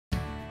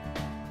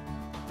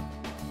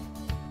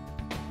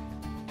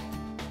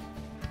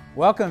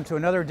Welcome to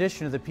another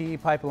edition of the PE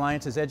Pipe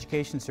Alliance's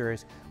education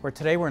series, where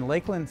today we're in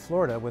Lakeland,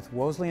 Florida with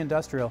Wolseley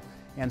Industrial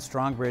and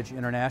Strongbridge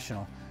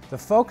International. The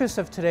focus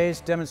of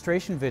today's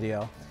demonstration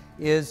video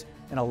is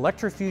an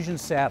Electrofusion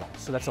saddle.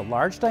 So that's a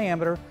large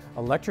diameter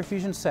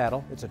Electrofusion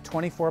saddle. It's a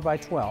 24 by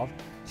 12,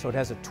 so it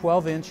has a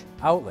 12-inch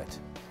outlet.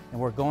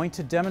 And we're going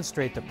to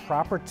demonstrate the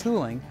proper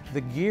tooling,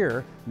 the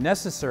gear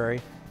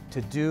necessary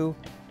to do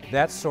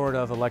that sort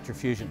of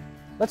electrofusion.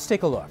 Let's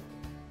take a look.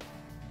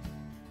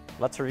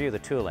 Let's review the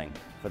tooling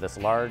for this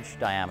large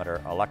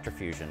diameter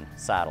Electrofusion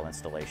saddle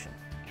installation.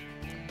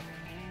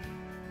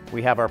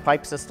 We have our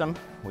pipe system,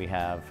 we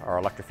have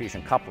our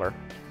Electrofusion coupler,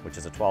 which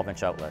is a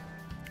 12-inch outlet,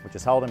 which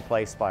is held in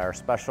place by our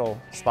special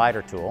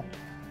spider tool,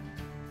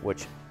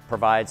 which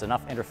provides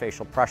enough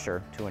interfacial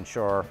pressure to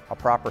ensure a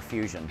proper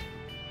fusion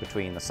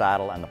between the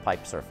saddle and the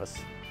pipe surface.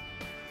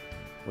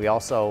 We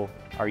also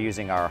are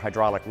using our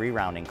hydraulic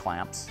re-rounding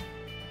clamps,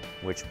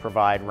 which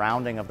provide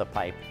rounding of the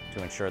pipe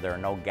to ensure there are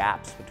no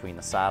gaps between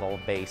the saddle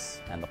base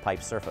and the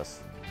pipe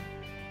surface.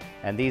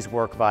 And these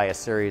work via a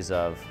series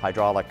of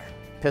hydraulic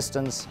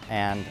pistons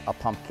and a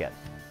pump kit.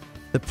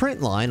 The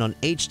print line on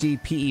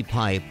HDPE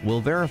pipe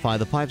will verify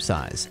the pipe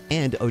size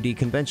and OD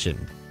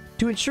convention.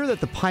 To ensure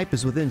that the pipe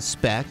is within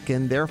spec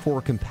and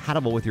therefore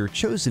compatible with your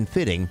chosen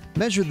fitting,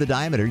 measure the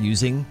diameter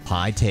using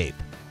pi tape.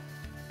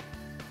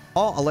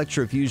 All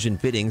Electrofusion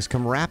fittings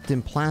come wrapped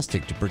in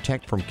plastic to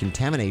protect from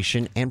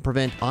contamination and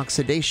prevent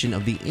oxidation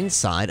of the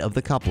inside of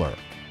the coupler.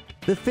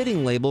 The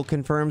fitting label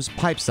confirms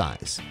pipe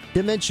size,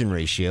 dimension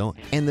ratio,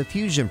 and the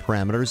fusion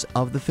parameters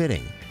of the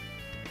fitting.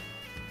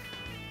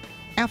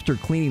 After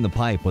cleaning the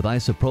pipe with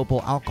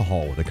isopropyl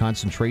alcohol with a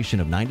concentration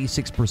of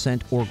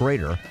 96% or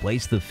greater,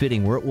 place the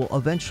fitting where it will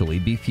eventually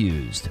be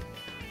fused.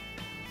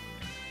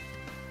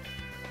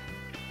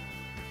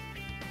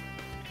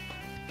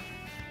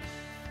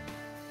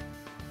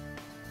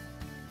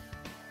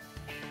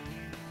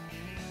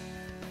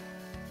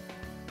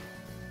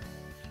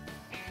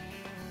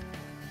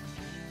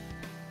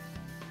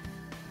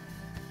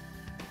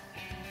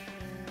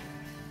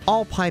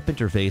 All pipe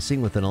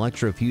interfacing with an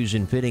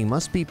Electrofusion fitting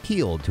must be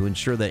peeled to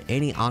ensure that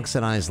any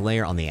oxidized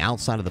layer on the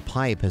outside of the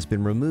pipe has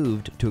been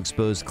removed to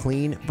expose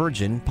clean,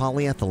 virgin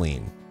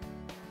polyethylene.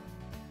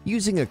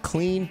 Using a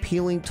clean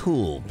peeling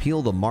tool,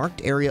 peel the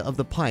marked area of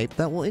the pipe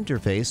that will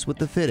interface with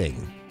the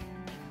fitting.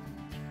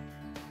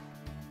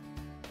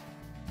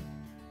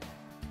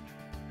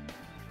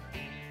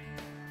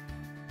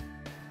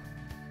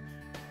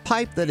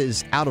 Pipe that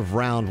is out of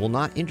round will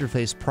not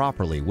interface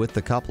properly with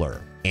the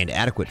coupler, and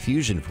adequate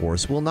fusion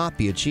force will not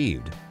be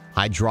achieved.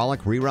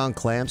 Hydraulic re-round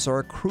clamps are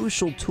a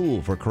crucial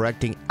tool for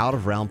correcting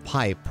out-of-round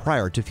pipe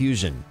prior to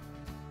fusion.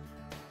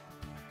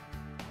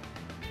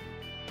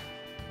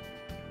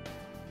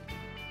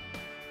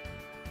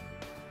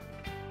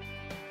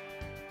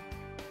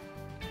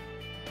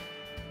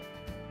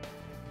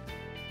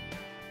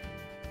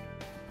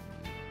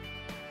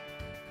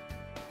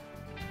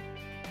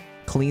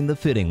 Clean the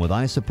fitting with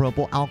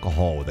isopropyl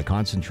alcohol with a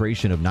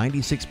concentration of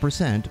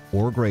 96%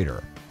 or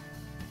greater.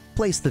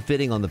 Place the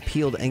fitting on the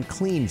peeled and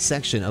cleaned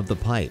section of the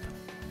pipe.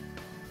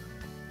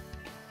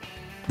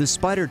 The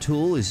spider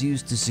tool is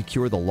used to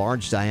secure the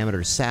large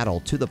diameter saddle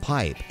to the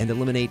pipe and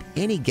eliminate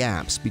any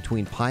gaps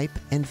between pipe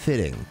and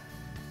fitting.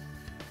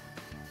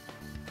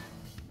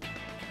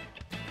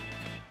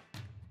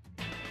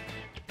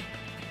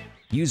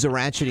 Use a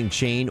ratcheting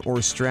chain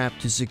or strap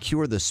to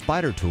secure the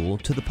spider tool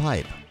to the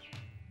pipe.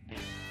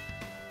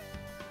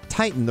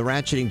 Tighten the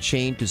ratcheting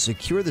chain to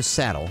secure the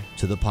saddle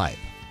to the pipe.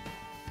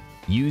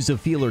 Use a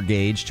feeler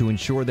gauge to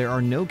ensure there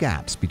are no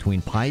gaps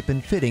between pipe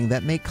and fitting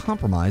that may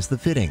compromise the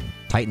fitting.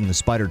 Tighten the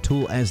spider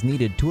tool as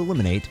needed to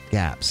eliminate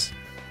gaps.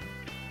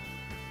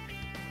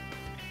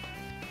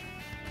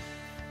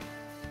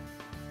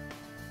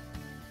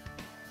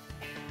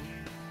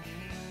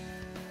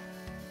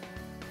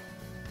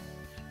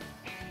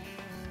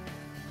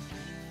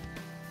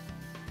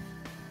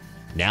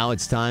 Now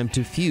it's time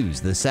to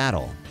fuse the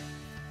saddle.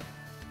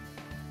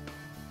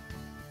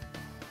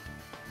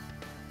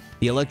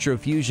 The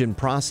Electrofusion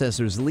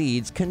processor's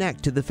leads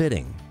connect to the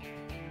fitting.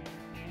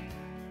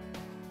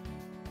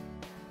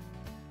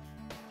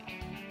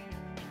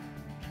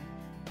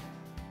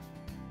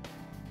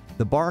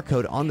 The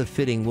barcode on the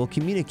fitting will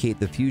communicate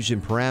the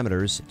fusion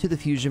parameters to the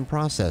fusion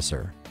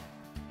processor.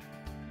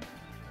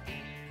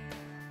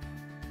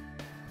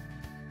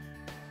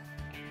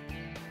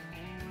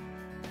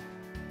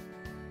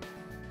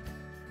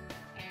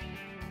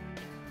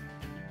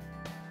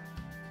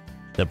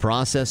 The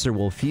processor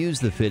will fuse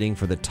the fitting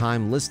for the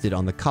time listed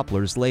on the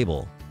coupler's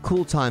label.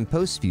 Cool time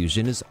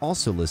post-fusion is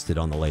also listed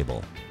on the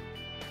label.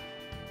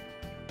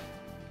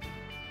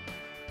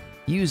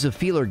 Use a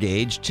feeler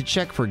gauge to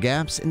check for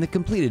gaps in the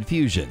completed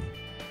fusion.